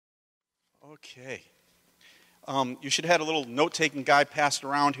Okay. You should have had a little note-taking guide passed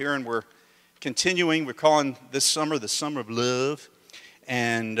around here, and we're continuing. We're calling this summer the Summer of Love,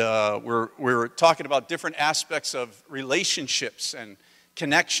 and we're talking about different aspects of relationships and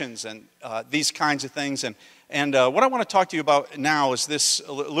connections and these kinds of things. And what I want to talk to you about now is this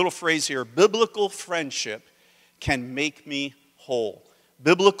little phrase here: biblical friendship can make me whole.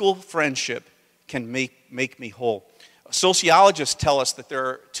 Biblical friendship can make me whole. Sociologists tell us that there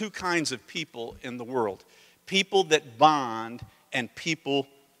are two kinds of people in the world: people that bond and people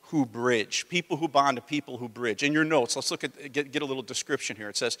who bridge. People who bond and people who bridge. In your notes, let's look at get a little description here.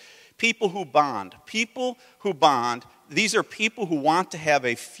 It says, people who bond. People who bond, these are people who want to have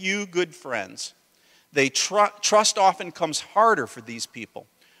a few good friends. They trust often comes harder for these people.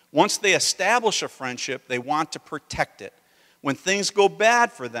 Once they establish a friendship, they want to protect it. When things go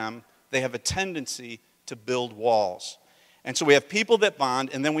bad for them, they have a tendency to build walls. And so we have people that bond,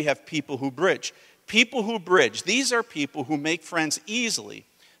 and then we have people who bridge. People who bridge, these are people who make friends easily.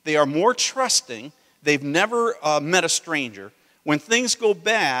 They are more trusting. They've never met a stranger. When things go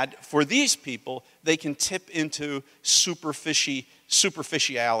bad for these people, they can tip into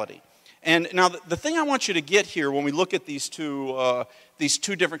superficiality. And now the thing I want you to get here when we look at these two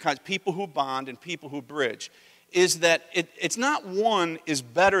different kinds, people who bond and people who bridge, is that it's not one is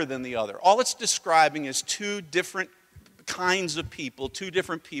better than the other. All it's describing is two different kinds of people, two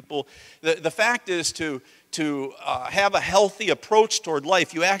different people. The fact is to have a healthy approach toward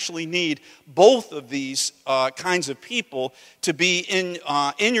life, you actually need both of these kinds of people to be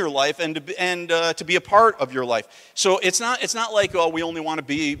in your life and to be a part of your life. So it's not like, oh, we only want to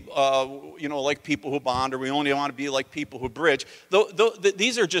be like people who bond, or we only want to be like people who bridge.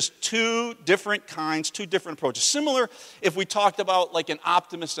 These are just two different kinds, two different approaches. Similar if we talked about like an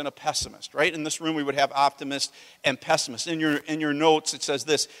optimist and a pessimist, right? In this room we would have optimist and pessimist. In your notes it says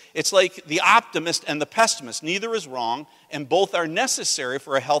this: it's like the optimist and the pessimist. Neither is wrong, and both are necessary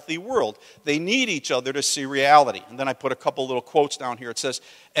for a healthy world. They need each other to see reality. And then I put a couple little quotes down here. It says,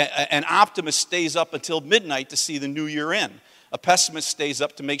 an optimist stays up until midnight to see the new year in. A pessimist stays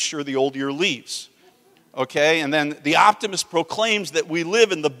up to make sure the old year leaves. Okay, and then the optimist proclaims that we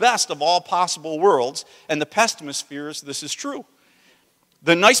live in the best of all possible worlds, and the pessimist fears this is true.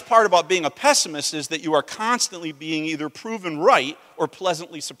 The nice part about being a pessimist is that you are constantly being either proven right or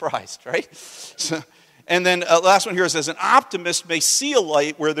pleasantly surprised, right? And then last one here says, an optimist may see a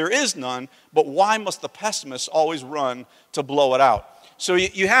light where there is none, but why must the pessimist always run to blow it out? So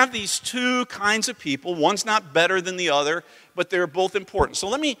you have these two kinds of people. One's not better than the other, but they're both important. So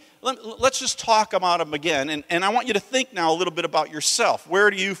let's just talk about them again. And I want you to think now a little bit about yourself.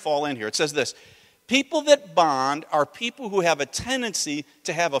 Where do you fall in here? It says this: people that bond are people who have a tendency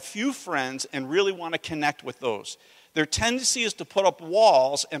to have a few friends and really want to connect with those. Their tendency is to put up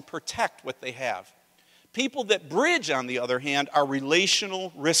walls and protect what they have. People that bridge, on the other hand, are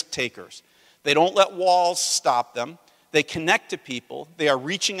relational risk takers. They don't let walls stop them. They connect to people. They are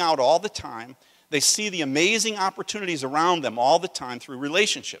reaching out all the time. They see the amazing opportunities around them all the time through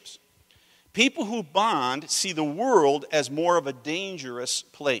relationships. People who bond see the world as more of a dangerous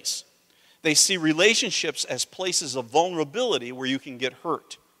place. They see relationships as places of vulnerability where you can get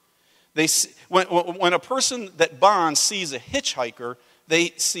hurt. When a person that bonds sees a hitchhiker,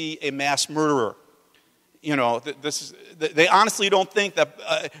 they see a mass murderer. You know, they honestly don't think that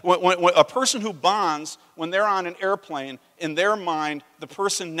when a person who bonds, when they're on an airplane, in their mind, the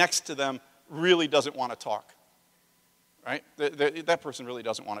person next to them really doesn't want to talk. Right? That person really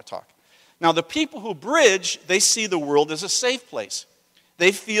doesn't want to talk. Now, the people who bridge, they see the world as a safe place.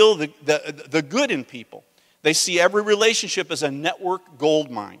 They feel the good in people. They see every relationship as a network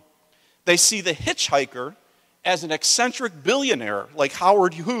gold mine. They see the hitchhiker as an eccentric billionaire like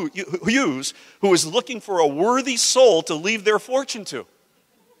Howard Hughes, who is looking for a worthy soul to leave their fortune to.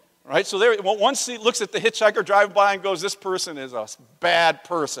 Right? So one looks at the hitchhiker driving by and goes, this person is a bad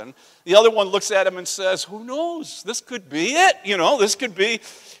person. The other one looks at him and says, who knows? This could be it. This could be,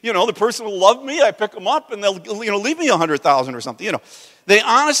 the person will love me. I pick them up and they'll, leave me $100,000 or something. They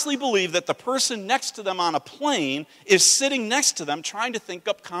honestly believe that the person next to them on a plane is sitting next to them trying to think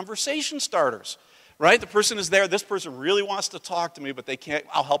up conversation starters. Right? The person is there. This person really wants to talk to me, but they can't.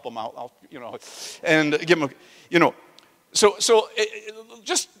 I'll help them out. And give them, So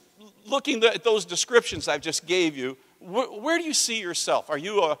just looking at those descriptions I've just gave you, where do you see yourself? Are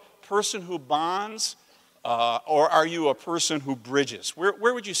you a person who bonds, or are you a person who bridges?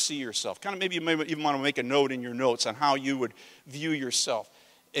 Where would you see yourself? Maybe you may even want to make a note in your notes on how you would view yourself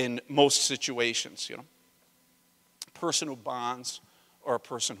in most situations. A person who bonds or a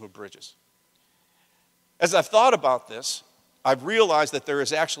person who bridges. As I've thought about this, I've realized that there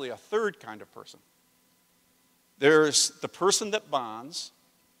is actually a third kind of person. There's the person that bonds,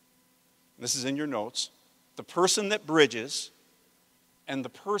 this is in your notes, the person that bridges, and the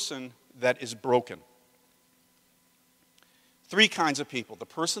person that is broken. Three kinds of people: the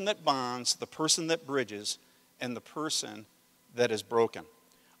person that bonds, the person that bridges, and the person that is broken.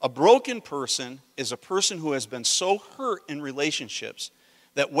 A broken person is a person who has been so hurt in relationships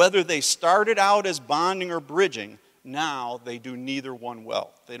that whether they started out as bonding or bridging, now they do neither one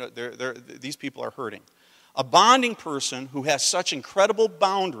well. These people are hurting. A bonding person who has such incredible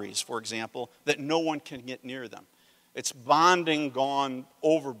boundaries, for example, that no one can get near them. It's bonding gone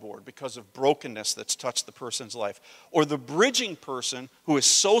overboard because of brokenness that's touched the person's life. Or the bridging person who is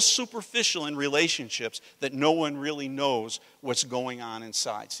so superficial in relationships that no one really knows what's going on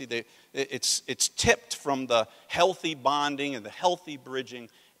inside. See, it's tipped from the healthy bonding and the healthy bridging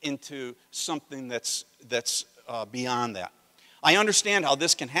into something that's beyond that. I understand how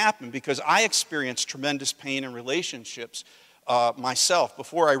this can happen because I experienced tremendous pain in relationships myself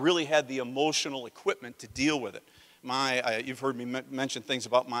before I really had the emotional equipment to deal with it. You've heard me mention things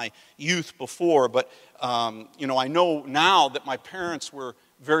about my youth before, but I know now that my parents were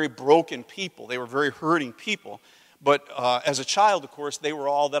very broken people. They were very hurting people. But as a child, of course, they were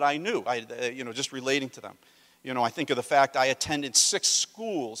all that I knew. Just relating to them. I think of the fact I attended 6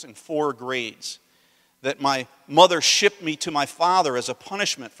 schools in 4 grades. That my mother shipped me to my father as a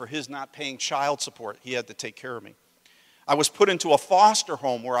punishment for his not paying child support. He had to take care of me. I was put into a foster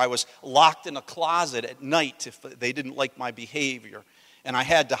home where I was locked in a closet at night if they didn't like my behavior. And I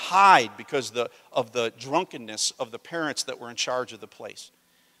had to hide because of the drunkenness of the parents that were in charge of the place.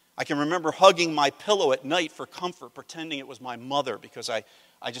 I can remember hugging my pillow at night for comfort, pretending it was my mother because I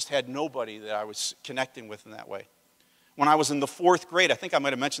just had nobody that I was connecting with in that way. When I was in the 4th grade, I think I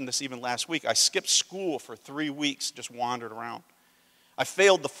might have mentioned this even last week, I skipped school for 3 weeks, just wandered around. I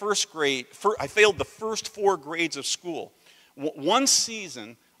failed the first 4 grades of school. One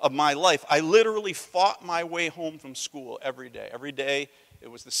season of my life, I literally fought my way home from school every day. Every day, it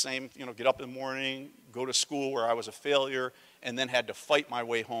was the same, get up in the morning, go to school where I was a failure, and then had to fight my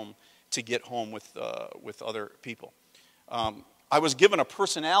way home to get home with other people. I was given a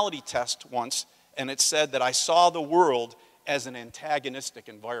personality test once, and it said that I saw the world as an antagonistic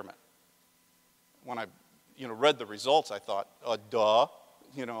environment. When I, read the results, I thought, duh.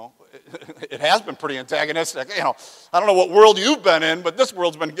 It has been pretty antagonistic. I don't know what world you've been in, but this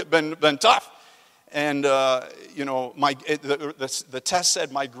world's been tough. And the test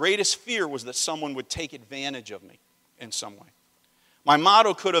said my greatest fear was that someone would take advantage of me in some way. My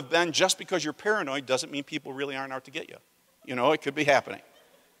motto could have been, just because you're paranoid doesn't mean people really aren't out to get you. It could be happening.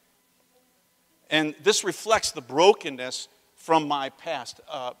 And this reflects the brokenness from my past.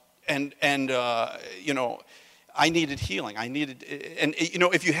 I needed healing.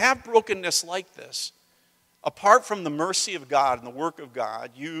 If you have brokenness like this, apart from the mercy of God and the work of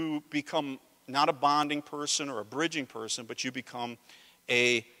God, you become not a bonding person or a bridging person, but you become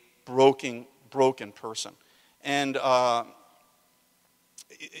a broken person. And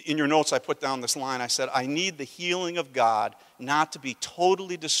in your notes, I put down this line. I said, I need the healing of God not to be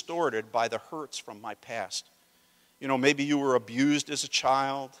totally distorted by the hurts from my past. Maybe you were abused as a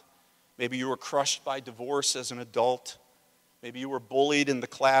child. Maybe you were crushed by divorce as an adult. Maybe you were bullied in the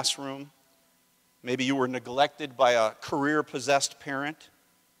classroom. Maybe you were neglected by a career-possessed parent.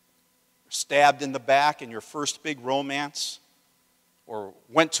 Stabbed in the back in your first big romance. Or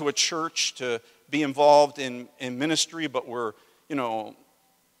went to a church to be involved in ministry but were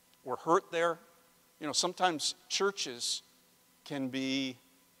hurt there. Sometimes churches can be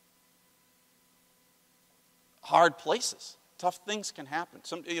hard places. Tough things can happen.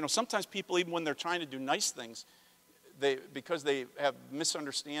 Sometimes people, even when they're trying to do nice things, because they have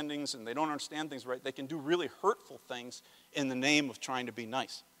misunderstandings and they don't understand things right, they can do really hurtful things in the name of trying to be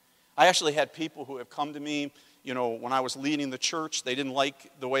nice. I actually had people who have come to me, when I was leading the church, they didn't like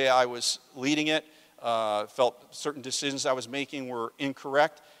the way I was leading it, felt certain decisions I was making were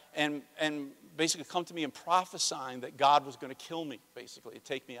incorrect, and basically come to me and prophesying that God was going to kill me, basically, and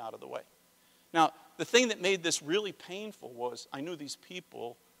take me out of the way. Now, the thing that made this really painful was I knew these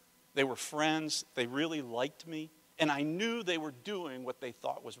people, they were friends, they really liked me, and I knew they were doing what they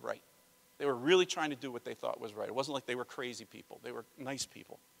thought was right. They were really trying to do what they thought was right. It wasn't like they were crazy people. They were nice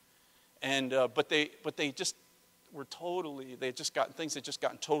people. And but they just were totally, things had just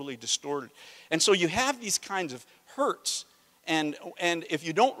gotten totally distorted. And so you have these kinds of hurts, and if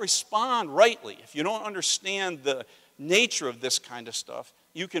you don't respond rightly, if you don't understand the nature of this kind of stuff,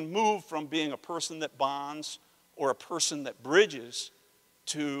 you can move from being a person that bonds or a person that bridges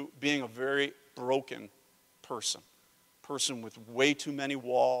to being a very broken person. person with way too many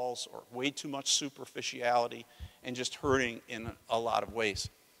walls or way too much superficiality and just hurting in a lot of ways.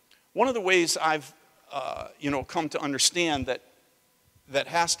 One of the ways I've come to understand that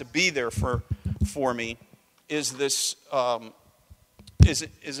has to be there for me is this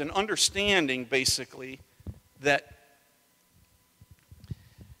is an understanding basically that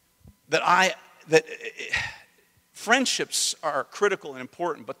friendships are critical and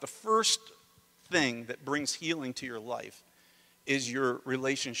important, but the first thing that brings healing to your life is your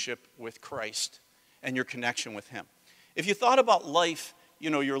relationship with Christ and your connection with Him. If you thought about life,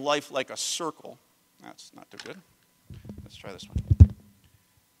 your life like a circle, that's not too good. Let's try this one.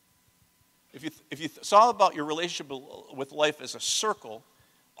 If you saw about your relationship with life as a circle,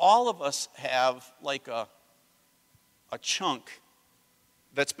 all of us have like a chunk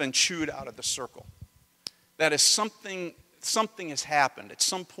that's been chewed out of the circle. That is something has happened at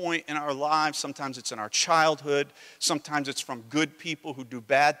some point in our lives. Sometimes it's in our childhood. Sometimes it's from good people who do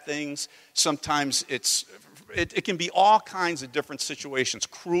bad things. Sometimes it can be all kinds of different situations.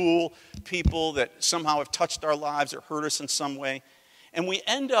 Cruel people that somehow have touched our lives or hurt us in some way. And we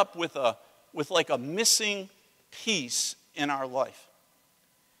end up with like a missing piece in our life.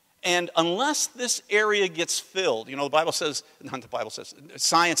 And unless this area gets filled,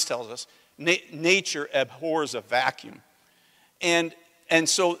 science tells us, nature abhors a vacuum. And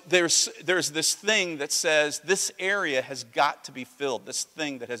so there's this thing that says this area has got to be filled, this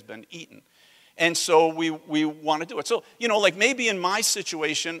thing that has been eaten. And so we want to do it. So, like maybe in my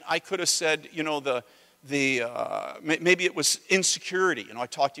situation, I could have said, maybe it was insecurity. I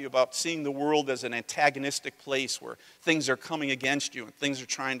talked to you about seeing the world as an antagonistic place where things are coming against you and things are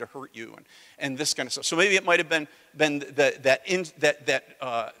trying to hurt you and this kind of stuff. So maybe it might have been that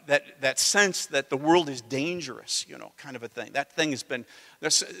sense that the world is dangerous, kind of a thing. That thing has been,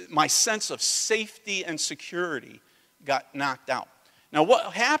 my sense of safety and security got knocked out. Now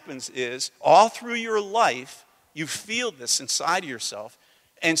what happens is all through your life, you feel this inside of yourself.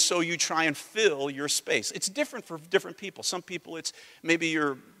 And so you try and fill your space. It's different for different people. Some people, it's maybe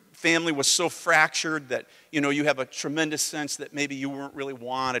your family was so fractured that, you have a tremendous sense that maybe you weren't really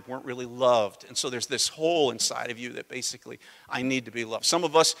wanted, weren't really loved. And so there's this hole inside of you that basically, I need to be loved. Some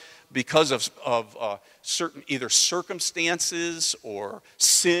of us, because of certain either circumstances or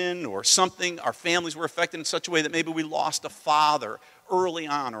sin or something, our families were affected in such a way that maybe we lost a father early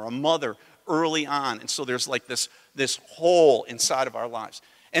on or a mother early on. And so there's like this hole inside of our lives.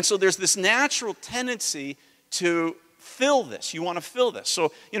 And so there's this natural tendency to fill this. You want to fill this.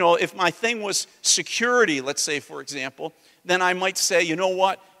 So, if my thing was security, let's say, for example, then I might say, you know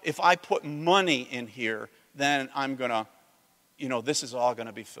what? If I put money in here, then I'm going to, this is all going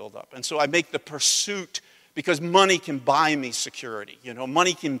to be filled up. And so I make the pursuit, because money can buy me security.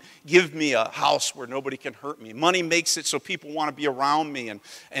 Money can give me a house where nobody can hurt me. Money makes it so people want to be around me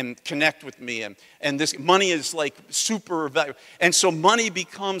and connect with me. And this money is like super valuable. And so money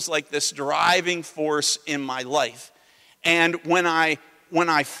becomes like this driving force in my life. And when I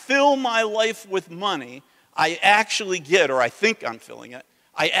fill my life with money, I actually get, or I think I'm filling it,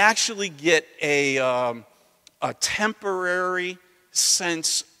 I actually get a temporary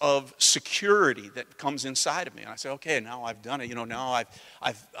sense of security that comes inside of me. And I say, okay, now I've done it. Now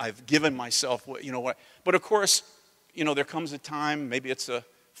I've given myself what. But of course, there comes a time, maybe it's a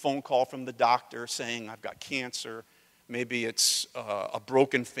phone call from the doctor saying I've got cancer. Maybe it's a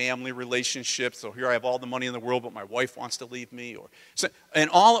broken family relationship. So here I have all the money in the world, but my wife wants to leave me. And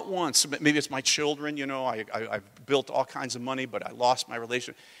all at once, maybe it's my children. I've built all kinds of money, but I lost my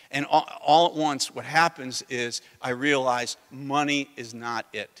relationship. And all at once, what happens is I realize money is not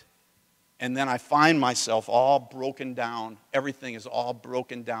it. And then I find myself all broken down. Everything is all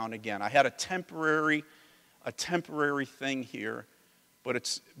broken down again. I had a temporary thing here,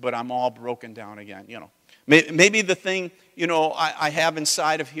 but I'm all broken down again. Maybe the thing, I have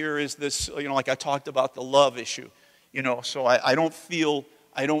inside of here is this, like I talked about the love issue, so I don't feel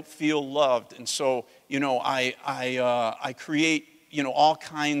loved. And so, I create, all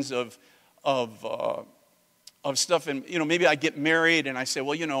kinds of stuff. And, maybe I get married and I say,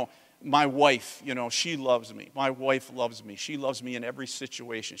 well, my wife, she loves me. My wife loves me. She loves me in every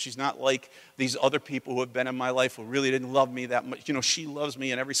situation. She's not like these other people who have been in my life who really didn't love me that much. She loves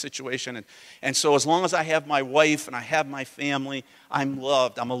me in every situation. And so as long as I have my wife and I have my family, I'm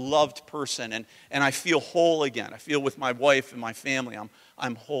loved. I'm a loved person. And I feel whole again. I feel with my wife and my family,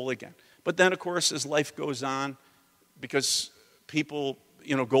 I'm whole again. But then, of course, as life goes on, because people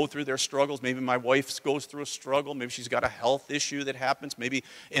go through their struggles. Maybe my wife goes through a struggle. Maybe she's got a health issue that happens. Maybe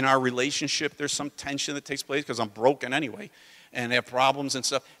in our relationship there's some tension that takes place because I'm broken anyway. and have problems and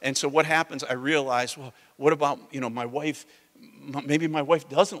stuff. And so what happens, I realize, well, what about, my wife? Maybe my wife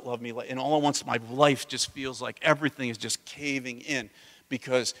doesn't love me, and all at once my life just feels like everything is just caving in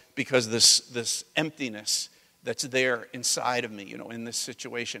because this emptiness that's there inside of me, in this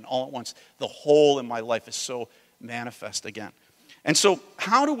situation. All at once, the hole in my life is so manifest again. And so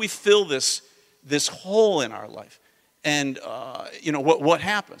how do we fill this hole in our life? And, what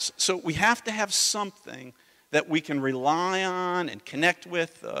happens? So we have to have something that we can rely on and connect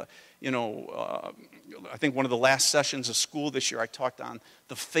with. I think one of the last sessions of school this year, I talked on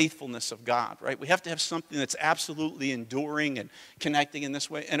the faithfulness of God, right? We have to have something that's absolutely enduring and connecting in this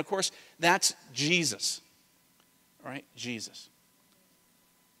way. And, of course, that's Jesus, right? Jesus.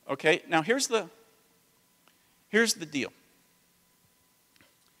 Okay, now here's the deal.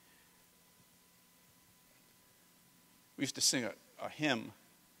 We used to sing a hymn.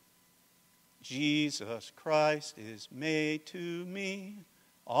 Jesus Christ is made to me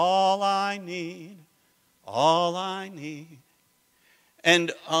all I need, all I need.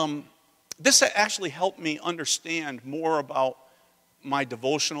 And this actually helped me understand more about my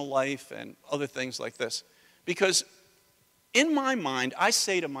devotional life and other things like this. Because in my mind, I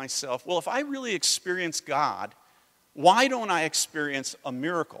say to myself, well, if I really experience God, why don't I experience a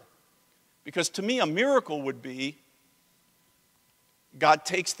miracle? Because to me, a miracle would be God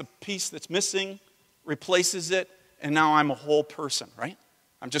takes the piece that's missing, replaces it, and now I'm a whole person, right?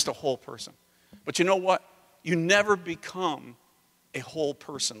 I'm just a whole person. But you know what? You never become a whole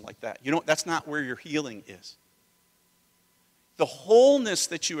person like that. That's not where your healing is. The wholeness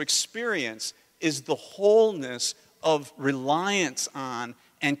that you experience is the wholeness of reliance on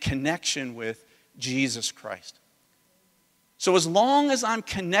and connection with Jesus Christ. So as long as I'm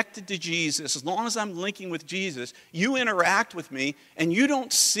connected to Jesus, as long as I'm linking with Jesus, you interact with me and you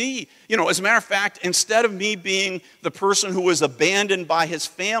don't see, as a matter of fact, instead of me being the person who was abandoned by his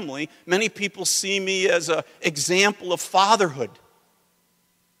family, many people see me as an example of fatherhood.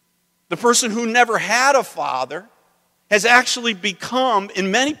 The person who never had a father has actually become,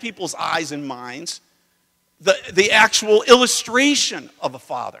 in many people's eyes and minds, the actual illustration of a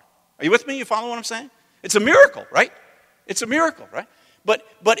father. Are you with me? You follow what I'm saying? It's a miracle, right? It's a miracle, right? But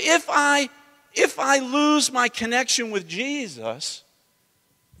if I lose my connection with Jesus,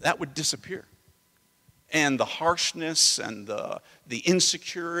 that would disappear. And the harshness and the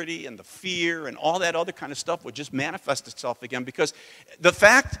insecurity and the fear and all that other kind of stuff would just manifest itself again. Because the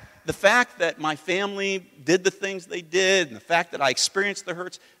fact that my family did the things they did and the fact that I experienced the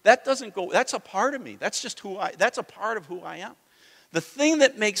hurts, that doesn't go, that's a part of me. That's a part of who I am. The thing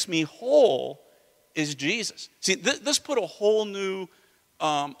that makes me whole is Jesus. See, this put a whole new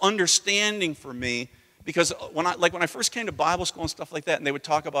understanding for me, because when I first came to Bible school and stuff like that, and they would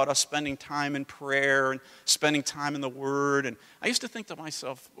talk about us spending time in prayer and spending time in the Word, and I used to think to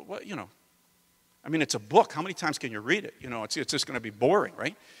myself, what, it's a book. How many times can you read it? It's just going to be boring,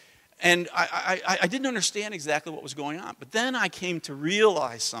 right? And I didn't understand exactly what was going on. But then I came to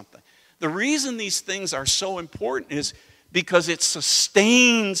realize something. The reason these things are so important is because it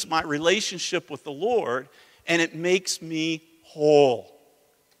sustains my relationship with the Lord and it makes me whole.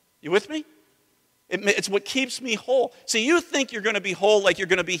 You with me? It's what keeps me whole. See, you think you're going to be whole, like you're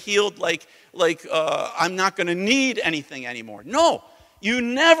going to be healed, like I'm not going to need anything anymore. No, you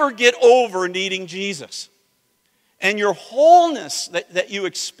never get over needing Jesus. And your wholeness that you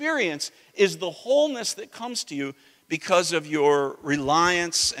experience is the wholeness that comes to you because of your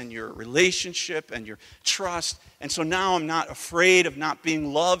reliance and your relationship and your trust. And so now I'm not afraid of not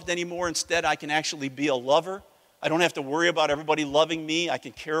being loved anymore. Instead, I can actually be a lover. I don't have to worry about everybody loving me. I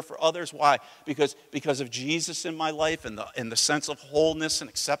can care for others. Why? Because of Jesus in my life and the sense of wholeness and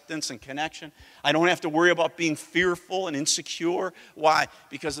acceptance and connection. I don't have to worry about being fearful and insecure. Why?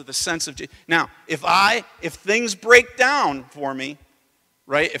 Because of the sense of Jesus. Now, if things break down for me,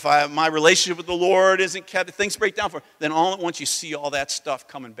 right? If my relationship with the Lord isn't kept, if things break down for me, then all at once you see all that stuff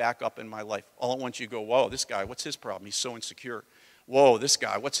coming back up in my life. All at once you go, whoa, this guy, what's his problem? He's so insecure. Whoa, this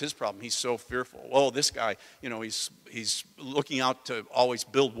guy, what's his problem? He's so fearful. Whoa, this guy, he's looking out to always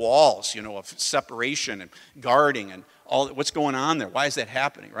build walls, of separation and guarding and all. What's going on there? Why is that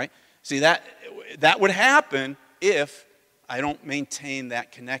happening, right? See, that would happen if I don't maintain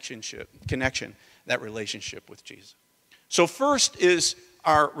that connection, that relationship with Jesus. So first is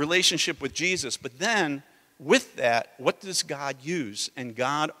our relationship with Jesus, but then with that, what does God use? And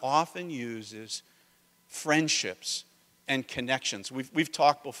God often uses friendships and connections. We've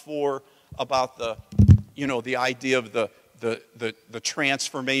talked before about the idea of the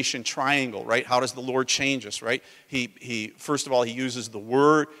transformation triangle, right? How does the Lord change us, right? He first of all, he uses the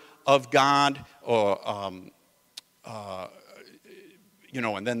Word of God,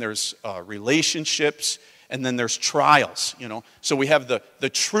 and then there's relationships, and then there's trials, So we have the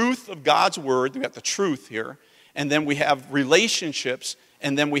truth of God's word, we got the truth here, and then we have relationships,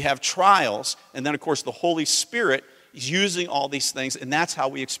 and then we have trials, and then, of course, the Holy Spirit is using all these things, and that's how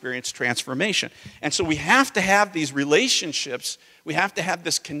we experience transformation. And so we have to have these relationships, we have to have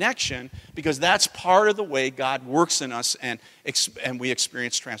this connection, because that's part of the way God works in us, and we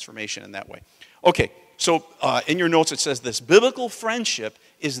experience transformation in that way. Okay, so in your notes it says this: biblical friendship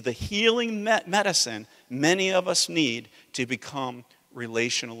is the healing medicine many of us need to become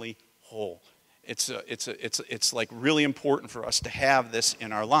relationally whole. It's like really important for us to have this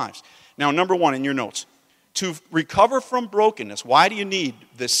in our lives. Now, number one in your notes, to recover from brokenness. Why do you need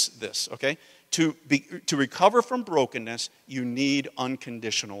this? Okay, to recover from brokenness, you need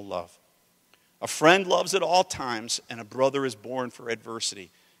unconditional love. A friend loves at all times, and a brother is born for adversity.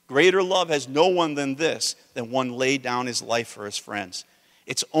 Greater love has no one than this, than one lay down his life for his friends.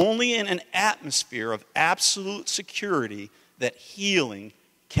 It's only in an atmosphere of absolute security that healing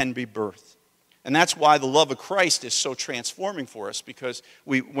can be birthed. And that's why the love of Christ is so transforming for us, because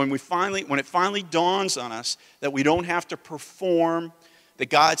when it finally dawns on us that we don't have to perform, that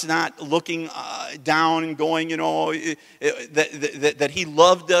God's not looking down and going, that He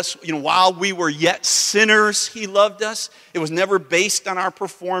loved us, while we were yet sinners, He loved us. It was never based on our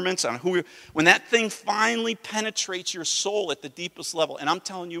performance, on who. When that thing finally penetrates your soul at the deepest level, and I'm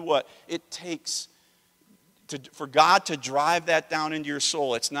telling you what, it takes for God to drive that down into your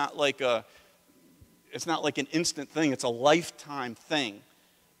soul. It's not like an instant thing. It's a lifetime thing,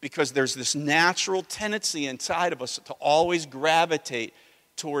 because there's this natural tendency inside of us to always gravitate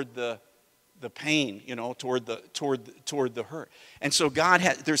toward the pain, toward the hurt. And so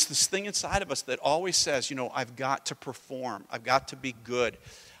there's this thing inside of us that always says, I've got to perform. I've got to be good.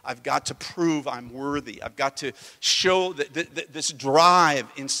 I've got to prove I'm worthy. I've got to show this drive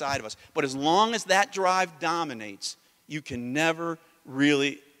inside of us. But as long as that drive dominates, you can never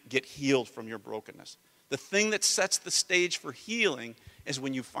really get healed from your brokenness. The thing that sets the stage for healing is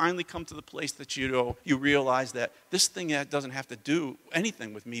when you finally come to the place that you realize that this thing doesn't have to do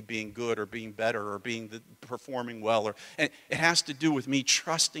anything with me being good or being better or performing well. And it has to do with me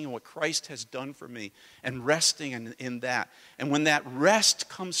trusting in what Christ has done for me and resting in that. And when that rest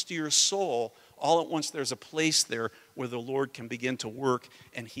comes to your soul, all at once there's a place there where the Lord can begin to work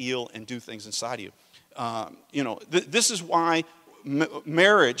and heal and do things inside of you. This is why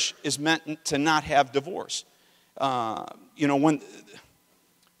marriage is meant to not have divorce.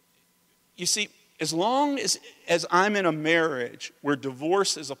 You see, as long as I'm in a marriage where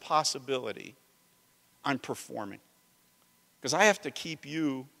divorce is a possibility, I'm performing. Because I have to keep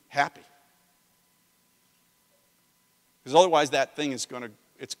you happy. Because otherwise that thing I'm going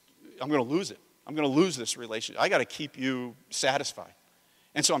to lose it. I'm going to lose this relationship. I got to keep you satisfied.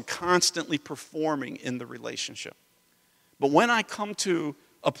 And so I'm constantly performing in the relationship. But when I come to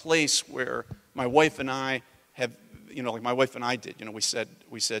a place where my wife and I have, like my wife and I did,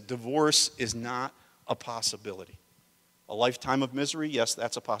 we said divorce is not a possibility. A lifetime of misery, yes,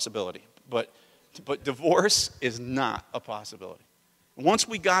 that's a possibility. But divorce is not a possibility. And once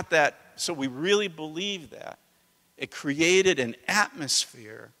we got that, so we really believed that, it created an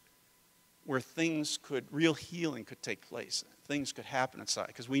atmosphere where real healing could take place. Things could happen inside.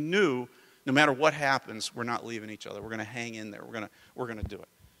 Because we knew no matter what happens, we're not leaving each other. We're going to hang in there. We're going to do it.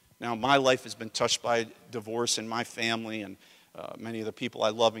 Now, my life has been touched by divorce in my family, and many of the people I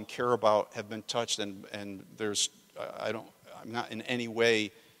love and care about have been touched. And I'm not in any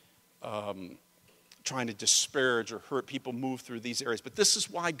way trying to disparage or hurt people move through these areas. But this is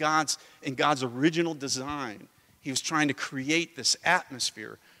why in God's original design, He was trying to create this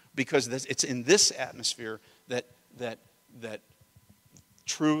atmosphere, because it's in this atmosphere that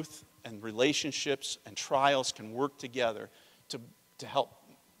truth and relationships and trials can work together to help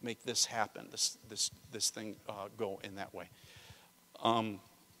make this happen, this thing go in that way.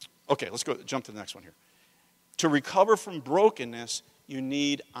 Okay, let's jump to the next one here. To recover from brokenness, you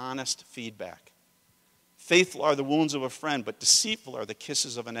need honest feedback. Faithful are the wounds of a friend, but deceitful are the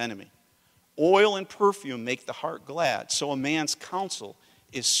kisses of an enemy. Oil and perfume make the heart glad, so a man's counsel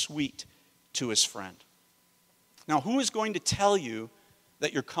is sweet to his friend. Now, who is going to tell you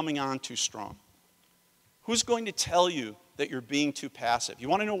that you're coming on too strong? Who's going to tell you that you're being too passive? You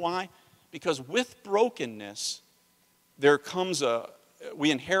want to know why? Because with brokenness,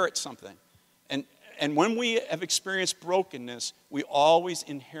 we inherit something. And when we have experienced brokenness, we always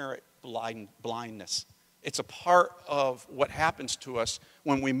inherit blindness. It's a part of what happens to us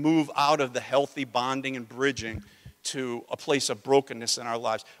when we move out of the healthy bonding and bridging to a place of brokenness in our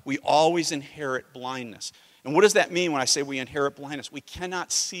lives. We always inherit blindness. And what does that mean when I say we inherit blindness? We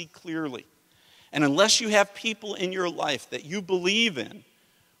cannot see clearly. And unless you have people in your life that you believe in,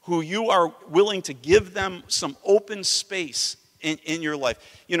 who you are willing to give them some open space in your life,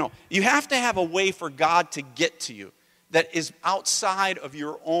 you have to have a way for God to get to you that is outside of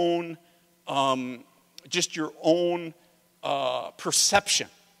your own, just your own perception.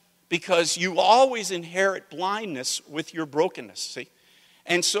 Because you always inherit blindness with your brokenness, see?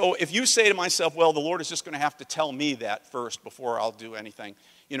 And so if you say to myself, well, the Lord is just going to have to tell me that first before I'll do anything,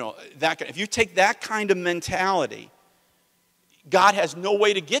 if you take that kind of mentality, God has no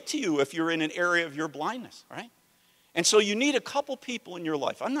way to get to you if you're in an area of your blindness, right? And so you need a couple people in your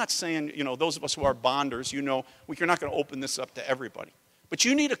life. I'm not saying, those of us who are bonders, you're not going to open this up to everybody. But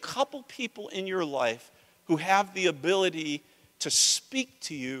you need a couple people in your life who have the ability to speak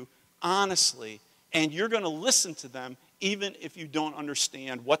to you honestly, and you're going to listen to them even if you don't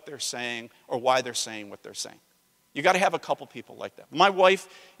understand what they're saying or why they're saying what they're saying. You got to have a couple people like that. My wife,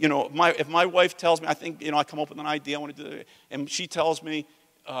 if my wife tells me, I think, I come up with an idea, I want to do it, and she tells me,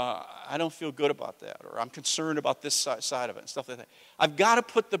 I don't feel good about that, or I'm concerned about this side of it, and stuff like that. I've got to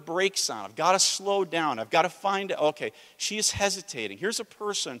put the brakes on. I've got to slow down. I've got to find, okay, she is hesitating. Here's a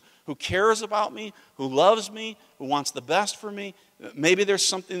person who cares about me, who loves me, who wants the best for me. Maybe there's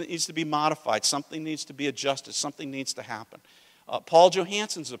something that needs to be modified. Something needs to be adjusted. Something needs to happen. Paul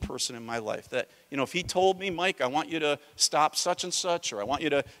Johansson's a person in my life that, if he told me, Mike, I want you to stop such and such, or I want you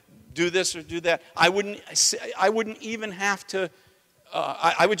to do this or do that, I wouldn't even have to,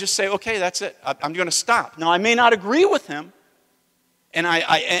 I would just say, okay, that's it. I'm going to stop. Now, I may not agree with him, and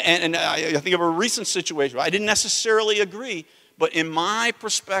I think of a recent situation where I didn't necessarily agree, but in my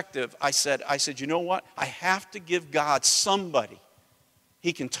perspective, I said, you know what? I have to give God somebody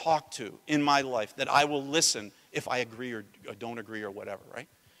he can talk to in my life that I will listen if I agree or don't agree or whatever, right?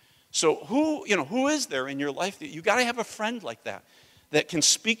 So who is there in your life that you got to have a friend like that can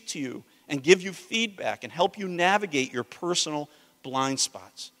speak to you and give you feedback and help you navigate your personal blind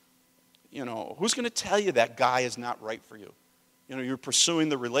spots? Who's going to tell you that guy is not right for you? You're pursuing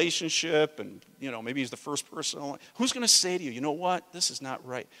the relationship and, maybe he's the first person. Who's going to say to you, you know what, this is not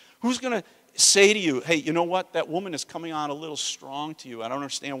right? Who's going to say to you, hey, you know what, that woman is coming on a little strong to you. I don't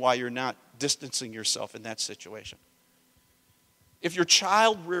understand why you're not distancing yourself in that situation. If your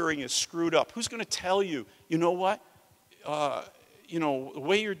child rearing is screwed up, who's going to tell you, you know what, the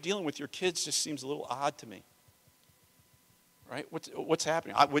way you're dealing with your kids just seems a little odd to me. Right? What's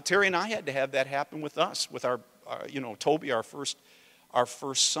happening? Terry and I had to have that happen with us, with our Toby, our first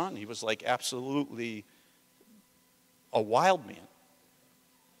son. He was like absolutely a wild man.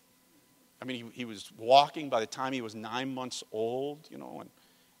 I mean, he was walking by the time he was 9 months old,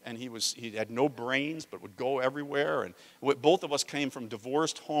 and he had no brains but would go everywhere. And both of us came from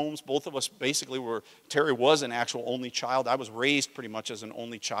divorced homes. Both of us basically Terry was an actual only child. I was raised pretty much as an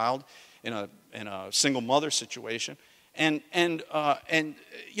only child in a single mother situation. And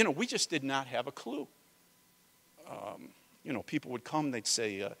we just did not have a clue. People would come, they'd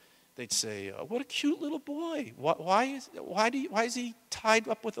say, what a cute little boy. Why is he tied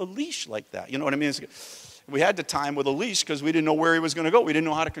up with a leash like that? You know what I mean? We had to tie him with a leash because we didn't know where he was going to go. We didn't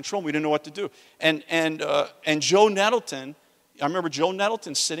know how to control him. We didn't know what to do. And Joe Nettleton, I remember Joe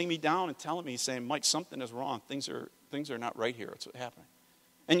Nettleton sitting me down and telling me, saying, Mike, something is wrong. Things are not right here. It's happening.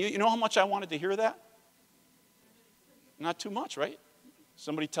 And you know how much I wanted to hear that? Not too much, right?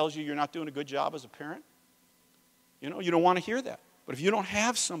 Somebody tells you you're not doing a good job as a parent. You don't want to hear that. But if you don't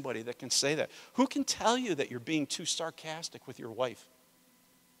have somebody that can say that, who can tell you that you're being too sarcastic with your wife?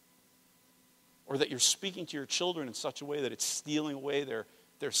 Or that you're speaking to your children in such a way that it's stealing away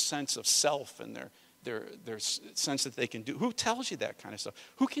their sense of self and their sense that they can do. Who tells you that kind of stuff?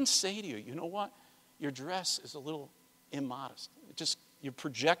 Who can say to you, you know what? Your dress is a little immodest. You're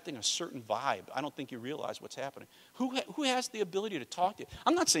projecting a certain vibe. I don't think you realize what's happening. Who has the ability to talk to you?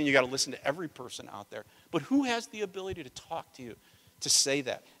 I'm not saying you got to listen to every person out there, but who has the ability to talk to you, to say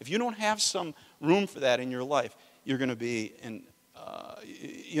that? If you don't have some room for that in your life, you're going to be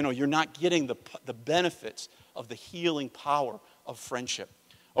you're not getting the benefits of the healing power of friendship.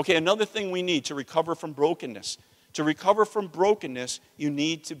 Okay, another thing we need to recover from brokenness. To recover from brokenness, you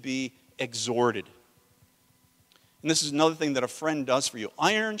need to be exhorted. And this is another thing that a friend does for you.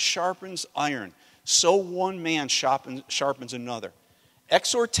 Iron sharpens iron. So one man sharpens another.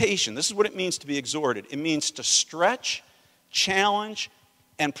 Exhortation, this is what it means to be exhorted. It means to stretch, challenge,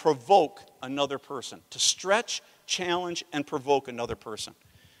 and provoke another person. To stretch, challenge, and provoke another person.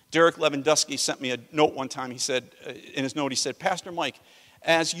 Derek Lewandowski sent me a note one time. He said, in his note, he said, Pastor Mike,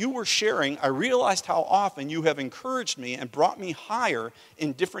 as you were sharing, I realized how often you have encouraged me and brought me higher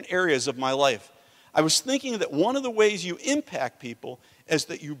in different areas of my life. I was thinking that one of the ways you impact people is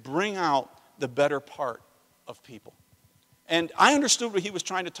that you bring out the better part of people. And I understood what he was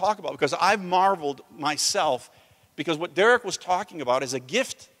trying to talk about because I've marveled myself because what Derek was talking about is a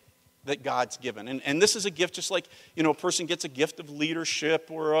gift that God's given. And this is a gift just like, a person gets a gift of leadership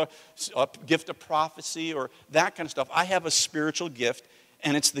or a gift of prophecy or that kind of stuff. I have a spiritual gift,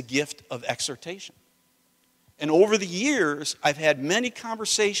 and it's the gift of exhortation. And over the years, I've had many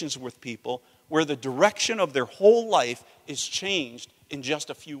conversations with people where the direction of their whole life is changed in just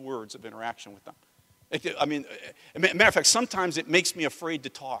a few words of interaction with them. I mean, matter of fact, sometimes it makes me afraid to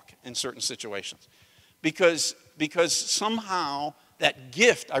talk in certain situations. Because somehow that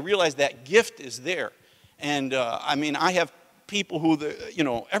gift, I realize that gift is there. And I have people who,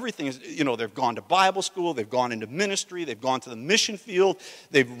 everything is, they've gone to Bible school, they've gone into ministry, they've gone to the mission field,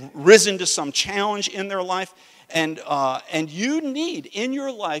 they've risen to some challenge in their life. And you need, in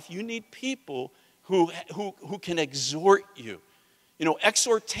your life, you need people who can exhort you.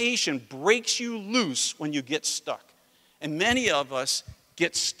 Exhortation breaks you loose when you get stuck. And many of us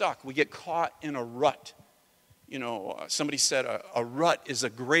get stuck. We get caught in a rut. Somebody said a rut is a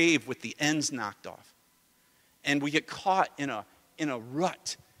grave with the ends knocked off. And we get caught in a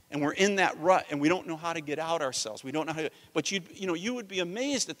rut. And we're in that rut, and we don't know how to get out ourselves. We don't know how to. But you would be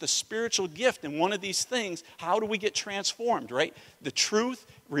amazed at the spiritual gift in one of these things. How do we get transformed, right? The truth,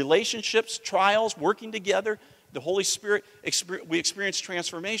 relationships, trials, working together, the Holy Spirit, we experience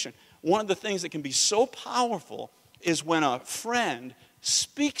transformation. One of the things that can be so powerful is when a friend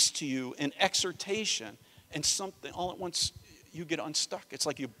speaks to you in exhortation, and something all at once you get unstuck. It's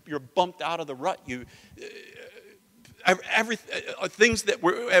like you're bumped out of the rut. Things that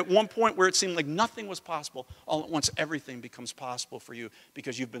were at one point where it seemed like nothing was possible, all at once everything becomes possible for you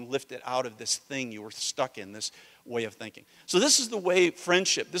because you've been lifted out of this thing you were stuck in, this way of thinking. So this is the way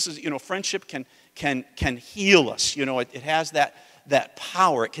friendship. This is friendship can heal us. It has that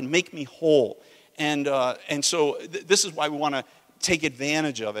power. It can make me whole, and so this is why we want to take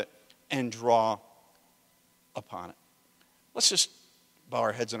advantage of it and draw upon it. Let's just bow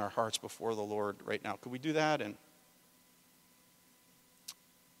our heads and our hearts before the Lord right now. Could we do that? And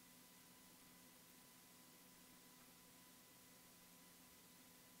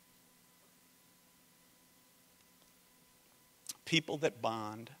people that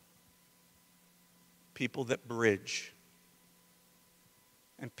bond, people that bridge,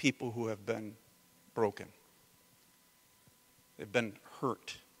 and people who have been broken. They've been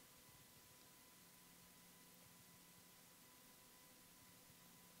hurt.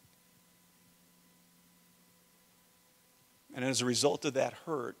 And as a result of that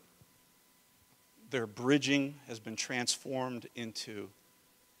hurt, their bridging has been transformed into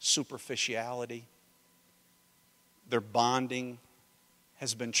superficiality. Their bonding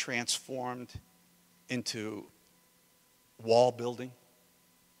has been transformed into wall building.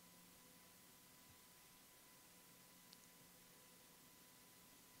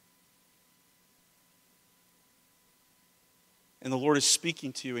 And the Lord is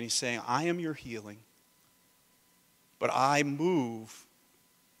speaking to you and He's saying, I am your healing, but I move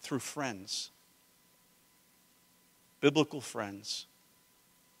through friends, biblical friends,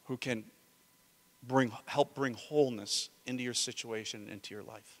 who can help bring wholeness into your situation and into your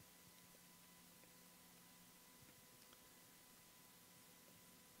life.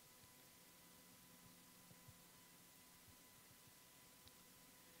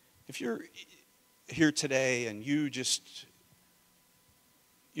 If you're here today and you just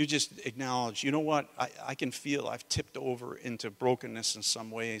acknowledge, you know what, I can feel I've tipped over into brokenness in some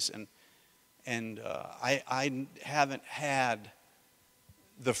ways, and I haven't had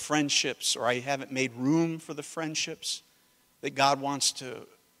the friendships, or I haven't made room for the friendships that God wants to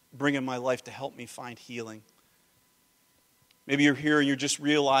bring in my life to help me find healing. Maybe you're here and you're just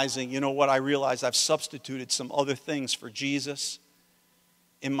realizing, you know what, I realize I've substituted some other things for Jesus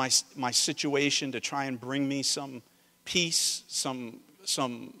in my situation to try and bring me some peace, some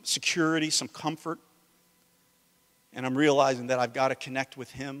security, some comfort. And I'm realizing that I've got to connect with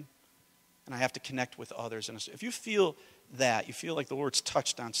Him, and I have to connect with others. And if you feel that, you feel like the Lord's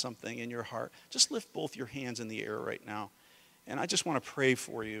touched on something in your heart, just lift both your hands in the air right now. And I just want to pray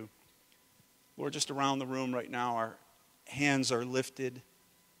for you. Lord, just around the room right now, our hands are lifted,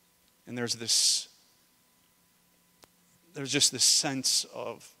 and there's just this sense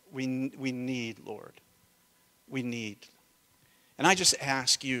of we need, Lord. We need. And I just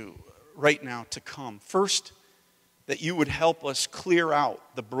ask you right now to come. First, that you would help us clear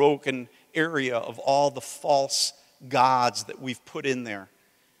out the broken area of all the false gods that we've put in there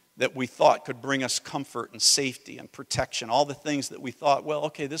that we thought could bring us comfort and safety and protection, all the things that we thought, well,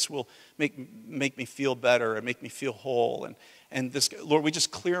 okay, this will make me feel better and make me feel whole. And this, Lord, we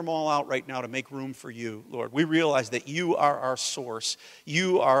just clear them all out right now to make room for you, Lord. We realize that you are our source.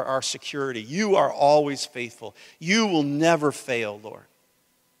 You are our security. You are always faithful. You will never fail, Lord.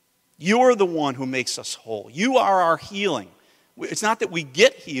 You are the one who makes us whole. You are our healing. It's not that we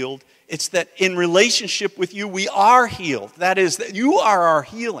get healed. It's that in relationship with you, we are healed. That is, that you are our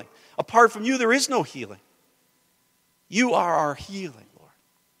healing. Apart from you, there is no healing. You are our healing, Lord.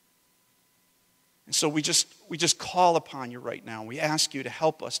 And so we just call upon you right now. We ask you to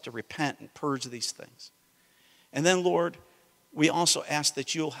help us to repent and purge these things. And then, Lord, we also ask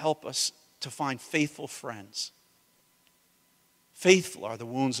that you'll help us to find faithful friends. Faithful are the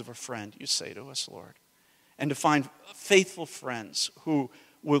wounds of a friend, you say to us, Lord. And to find faithful friends who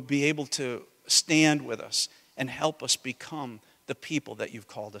will be able to stand with us and help us become the people that you've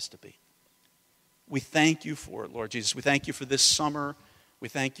called us to be. We thank you for it, Lord Jesus. We thank you for this summer. We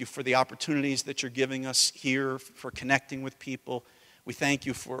thank you for the opportunities that you're giving us here, for connecting with people. We thank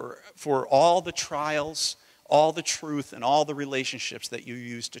you for all the trials, all the truth, and all the relationships that you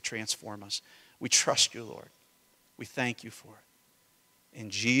use to transform us. We trust you, Lord. We thank you for it. In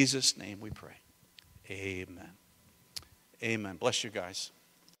Jesus' name we pray. Amen. Amen. Bless you guys.